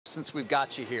since we've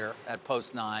got you here at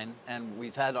Post 9, and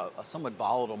we've had a somewhat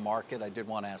volatile market, I did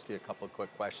want to ask you a couple of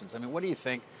quick questions. I mean, what do you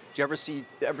think? Did you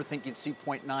ever think you'd see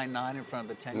 0.99 in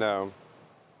front of the 10? No.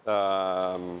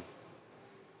 I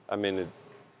mean,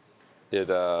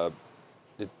 we're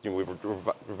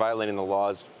violating the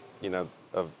laws,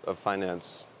 of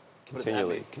finance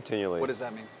continually. What does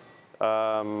that mean?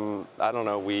 I don't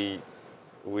know. We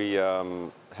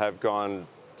have gone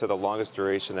to the longest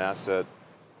duration asset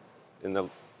and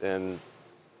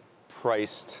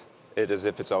priced it as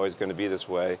if it's always going to be this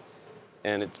way.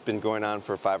 And it's been going on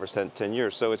for 5 or 10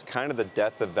 years. So it's kind of the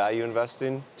death of value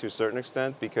investing to a certain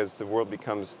extent, because the world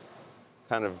becomes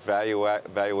kind of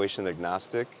valuation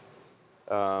agnostic.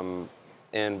 And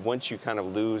once you kind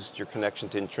of lose your connection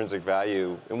to intrinsic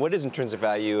value, and what is intrinsic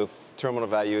value if terminal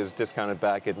value is discounted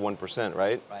back at 1%,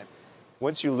 right? Right.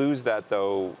 Once you lose that,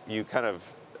 though, you kind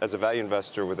of, as a value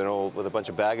investor with a bunch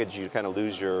of baggage, you kind of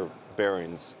lose your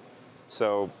bearings.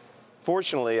 So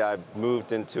fortunately, I've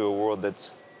moved into a world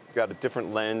that's got a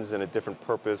different lens and a different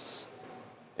purpose,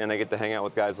 and I get to hang out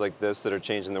with guys like this that are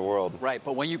changing the world. Right,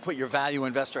 but when you put your value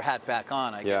investor hat back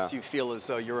on, I guess you feel as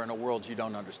though you're in a world you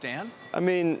don't understand. I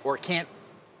mean, or can't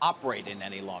operate in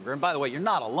any longer. And by the way, you're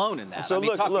not alone in that. So I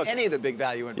mean, talk look, to any of the big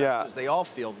value investors, they all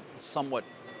feel somewhat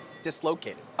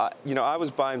dislocated. I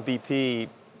was buying BP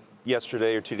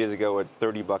yesterday or 2 days ago at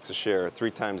 $30 a share,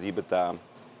 3 times EBITDA.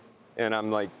 And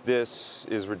I'm like, this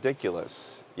is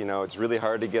ridiculous. It's really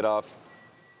hard to get off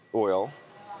oil.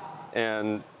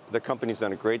 And the company's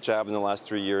done a great job in the last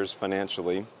 3 years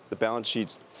financially. The balance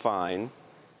sheet's fine.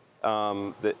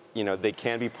 They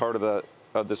can be part of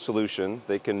the solution.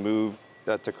 They can move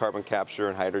to carbon capture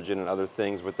and hydrogen and other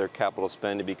things with their capital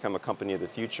spend to become a company of the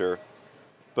future.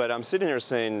 But I'm sitting here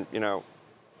saying,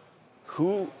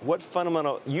 what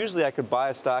fundamental, usually I could buy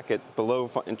a stock at below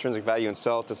intrinsic value and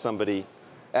sell it to somebody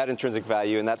at intrinsic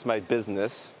value, and that's my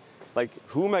business. Like,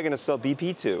 who am I going to sell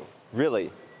BP to,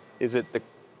 really? Is it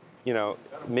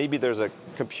maybe there's a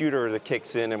computer that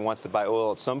kicks in and wants to buy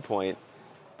oil at some point,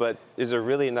 but is there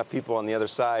really enough people on the other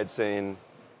side saying,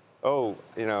 oh,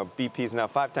 BP's now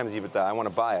 5 times EBITDA, I want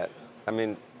to buy it? I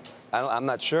mean, I'm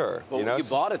not sure. Well, you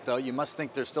bought it though. You must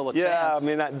think there's still a chance. Yeah, I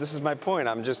mean, this is my point.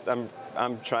 I'm just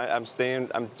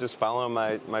following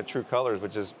my true colors,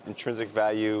 which is intrinsic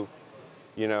value,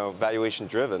 valuation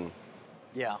driven.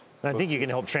 Yeah. And I think you can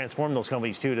help transform those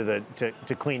companies too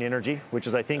to clean energy, which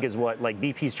is, I think, is what like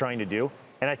BP's trying to do.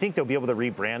 And I think they'll be able to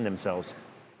rebrand themselves.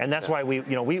 And that's why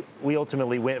we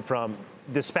ultimately went from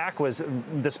the SPAC is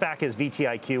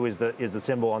VTIQ is the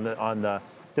symbol on the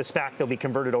SPAC. They'll be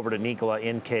converted over to Nikola,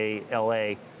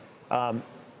 NKLA.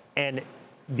 And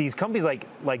these companies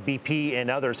like BP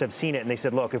and others have seen it, and they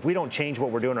said, look, if we don't change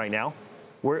what we're doing right now,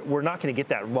 we're not going to get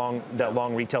that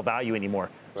long retail value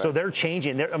anymore. Right. So they're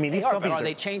changing. These companies but are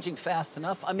they changing fast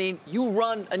enough? I mean, you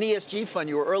run an ESG fund.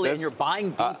 You were early, and you're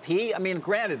buying BP. I mean,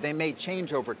 granted, they may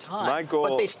change over time,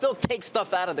 but they still take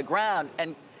stuff out of the ground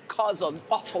and cause an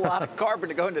awful lot of carbon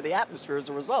to go into the atmosphere as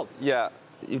a result. Yeah,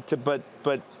 but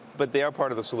they are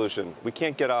part of the solution. We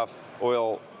can't get off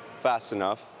oil fast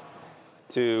enough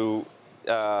to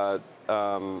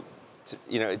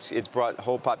it's brought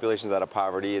whole populations out of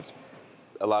poverty. It's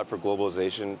allowed for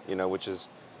globalization,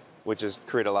 which has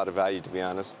created a lot of value, to be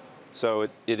honest. So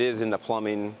it is in the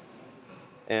plumbing,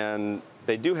 and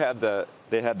they have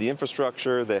the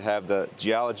infrastructure, they have the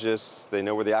geologists, they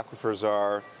know where the aquifers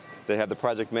are, they have the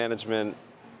project management,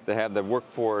 they have the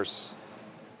workforce.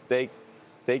 They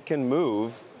can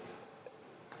move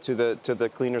to the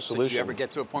cleaner solution. So do you ever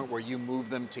get to a point where you move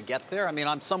them to get there? I mean,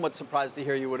 I'm somewhat surprised to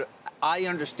hear you would. I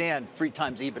understand 3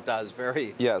 times EBITDA is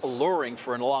very alluring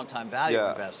for a long-time value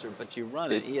investor, but you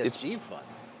run an ESG fund.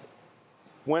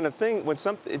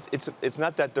 It's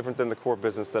not that different than the core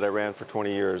business that I ran for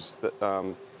 20 years,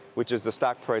 which is the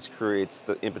stock price creates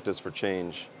the impetus for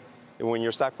change. And when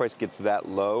your stock price gets that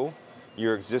low,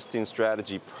 your existing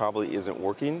strategy probably isn't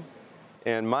working.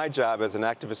 And my job as an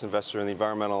activist investor in the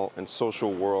environmental and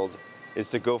social world is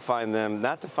to go find them,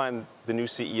 not to find the new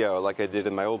CEO like I did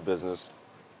in my old business.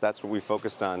 That's what we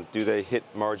focused on. Do they hit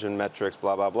margin metrics,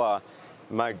 blah, blah, blah.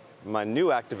 My new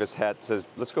activist hat says,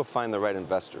 let's go find the right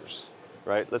investors,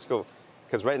 right? Let's go,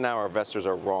 because right now our investors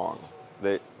are wrong.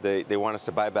 They want us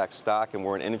to buy back stock, and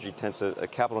we're a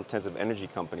capital-intensive energy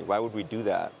company. Why would we do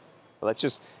that?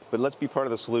 But let's be part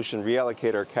of the solution,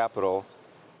 reallocate our capital,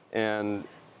 and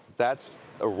that's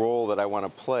a role that I want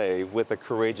to play with a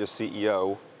courageous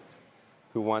CEO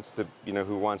who wants to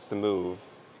move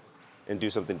and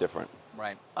do something different.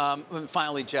 Right. And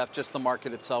finally, Jeff, just the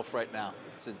market itself right now.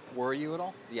 Does it worry you at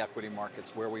all? The equity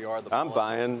markets, where we are? I'm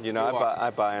buying.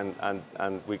 I buy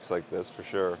on weeks like this for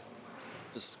sure.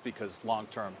 just because long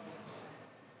term.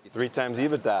 3 times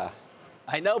EBITDA.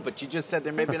 I know, but you just said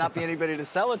there may not be anybody to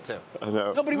sell it to. I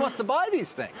know. Nobody wants to buy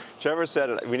these things. Trevor said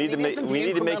it. We need to make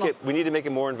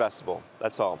it more investable.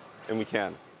 That's all, and we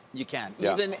can. You can.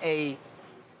 Yeah.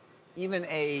 Even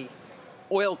a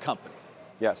oil company.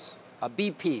 Yes. A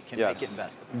BP can make it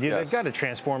investable. Yeah, they've got to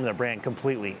transform their brand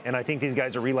completely, and I think these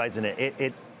guys are realizing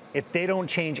it. If they don't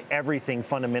change everything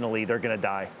fundamentally, they're going to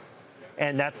die.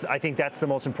 And I think that's the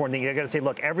most important thing. You got to say,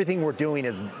 look, everything we're doing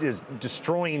is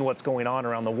destroying what's going on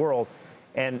around the world,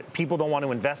 and people don't want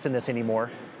to invest in this anymore.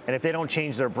 And if they don't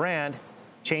change their brand,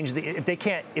 if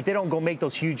they don't go make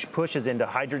those huge pushes into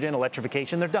hydrogen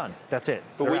electrification, they're done. That's it.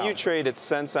 But when you trade at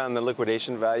cents on the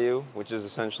liquidation value, which is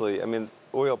essentially, I mean,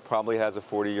 oil probably has a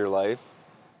 40-year life,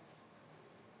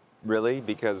 really,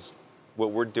 because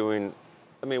what we're doing,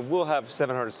 I mean, we'll have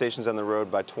 700 stations on the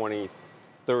road by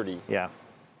 2030. Yeah.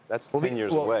 That's 10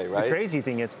 years away, right? The crazy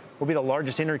thing is, we'll be the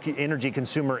largest energy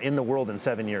consumer in the world in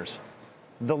 7 years.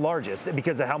 The largest,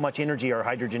 because of how much energy our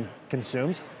hydrogen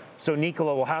consumes. So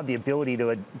Nikola will have the ability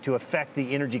to affect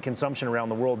the energy consumption around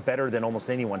the world better than almost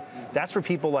anyone. That's for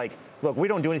people like, look, we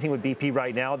don't do anything with BP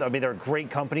right now. I mean, they're a great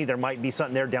company. There might be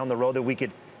something there down the road that we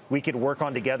could work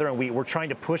on together, and we're trying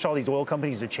to push all these oil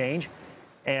companies to change.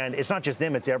 And it's not just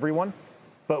them, it's everyone.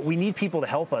 But we need people to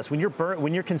help us. When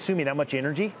you're consuming that much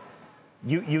energy,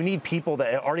 you need people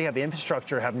that already have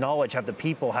infrastructure, have knowledge, have the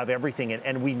people, have everything,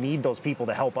 and we need those people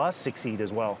to help us succeed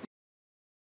as well.